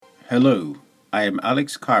Hello, I am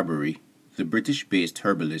Alex Carberry, the British-based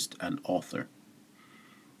herbalist and author.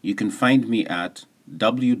 You can find me at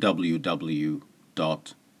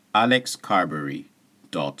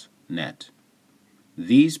www.alexcarberry.net.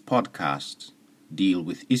 These podcasts deal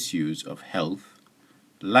with issues of health,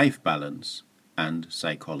 life balance, and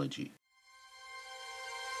psychology.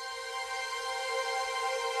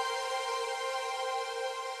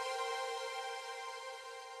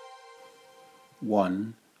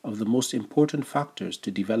 One of the most important factors to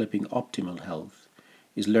developing optimal health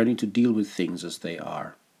is learning to deal with things as they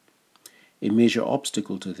are. A major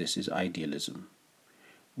obstacle to this is idealism.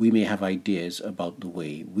 We may have ideas about the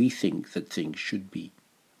way we think that things should be.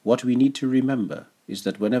 What we need to remember is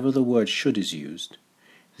that whenever the word should is used,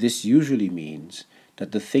 this usually means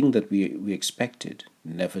that the thing that we expected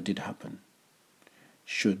never did happen.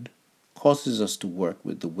 Should causes us to work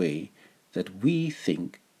with the way that we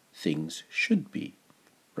think things should be,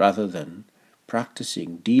 rather than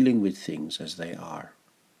practicing dealing with things as they are.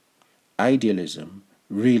 Idealism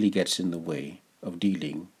really gets in the way of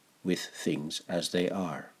dealing with things as they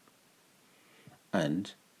are.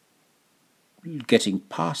 And getting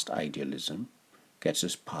past idealism gets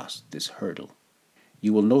us past this hurdle.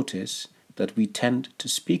 You will notice that we tend to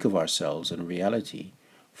speak of ourselves in reality,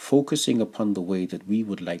 focusing upon the way that we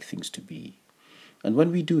would like things to be. And when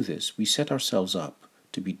we do this, we set ourselves up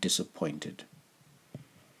to be disappointed.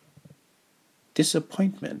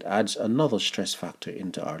 Disappointment adds another stress factor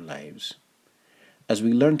into our lives. As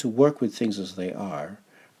we learn to work with things as they are,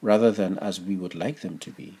 rather than as we would like them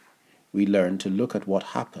to be, we learn to look at what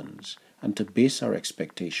happens and to base our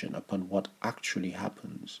expectation upon what actually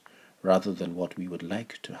happens, rather than what we would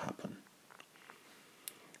like to happen.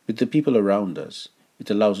 With the people around us, it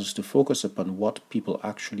allows us to focus upon what people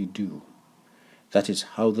actually do. That is,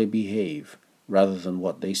 how they behave, rather than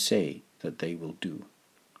what they say that they will do.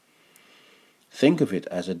 Think of it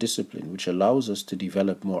as a discipline which allows us to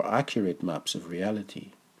develop more accurate maps of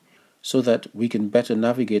reality, so that we can better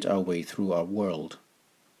navigate our way through our world.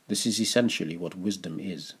 This is essentially what wisdom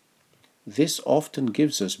is. This often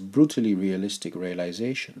gives us brutally realistic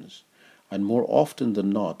realizations, and more often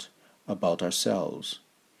than not, about ourselves,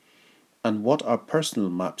 and what our personal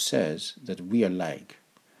map says that we are like,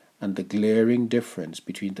 and the glaring difference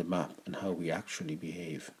between the map and how we actually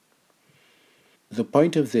behave. The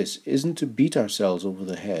point of this isn't to beat ourselves over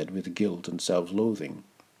the head with guilt and self-loathing.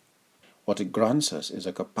 What it grants us is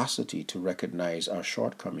a capacity to recognize our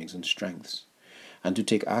shortcomings and strengths, and to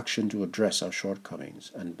take action to address our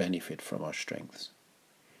shortcomings and benefit from our strengths.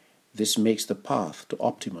 This makes the path to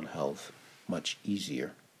optimal health much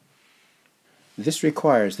easier. This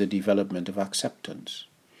requires the development of acceptance,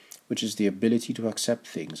 which is the ability to accept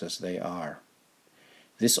things as they are.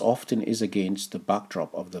 This often is against the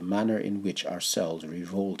backdrop of the manner in which our cells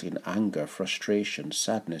revolt in anger, frustration,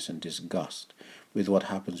 sadness, and disgust with what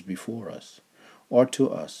happens before us, or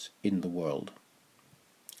to us in the world.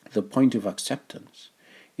 The point of acceptance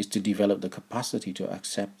is to develop the capacity to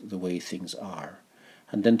accept the way things are,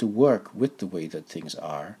 and then to work with the way that things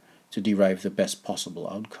are to derive the best possible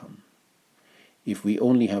outcome. If we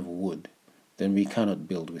only have wood, then we cannot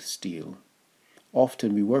build with steel.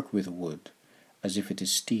 Often we work with wood as if it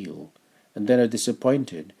is steel, and then are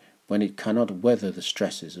disappointed when it cannot weather the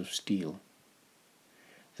stresses of steel.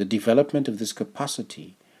 The development of this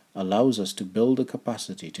capacity allows us to build a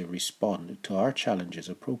capacity to respond to our challenges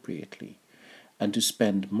appropriately, and to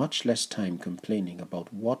spend much less time complaining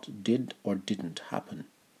about what did or didn't happen.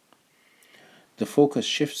 The focus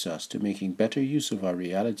shifts us to making better use of our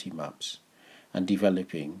reality maps and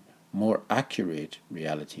developing more accurate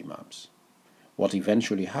reality maps. What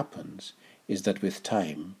eventually happens is that with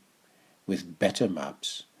time, with better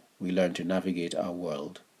maps, we learn to navigate our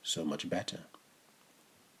world so much better.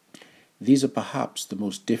 These are perhaps the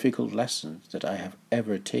most difficult lessons that I have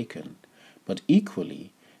ever taken, but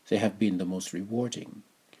equally, they have been the most rewarding.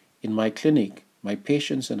 In my clinic, my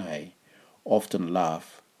patients and I often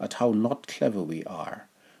laugh at how not clever we are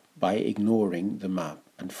by ignoring the map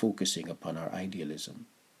and focusing upon our idealism.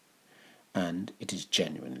 And it is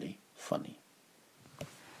genuinely funny.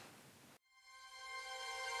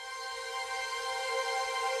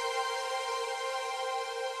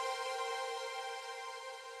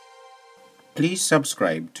 Please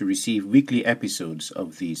subscribe to receive weekly episodes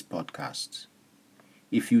of these podcasts.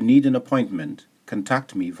 If you need an appointment,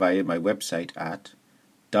 contact me via my website at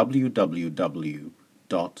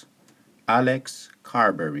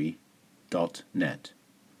www.alexcarberry.net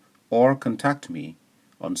or contact me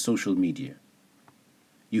on social media.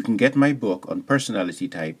 You can get my book on personality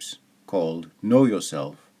types called Know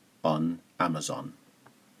Yourself on Amazon.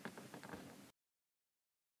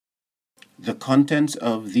 The contents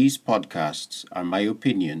of these podcasts are my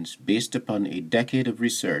opinions based upon a decade of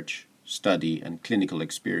research, study, and clinical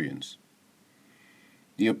experience.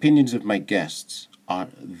 The opinions of my guests are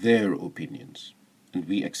their opinions, and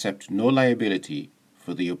we accept no liability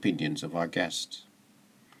for the opinions of our guests.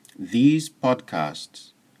 These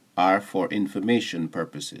podcasts are for information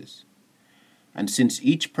purposes, and since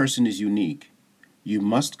each person is unique, you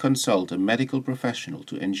must consult a medical professional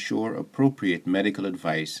to ensure appropriate medical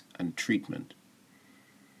advice and treatment.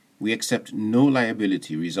 We accept no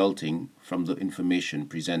liability resulting from the information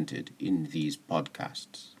presented in these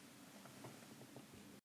podcasts.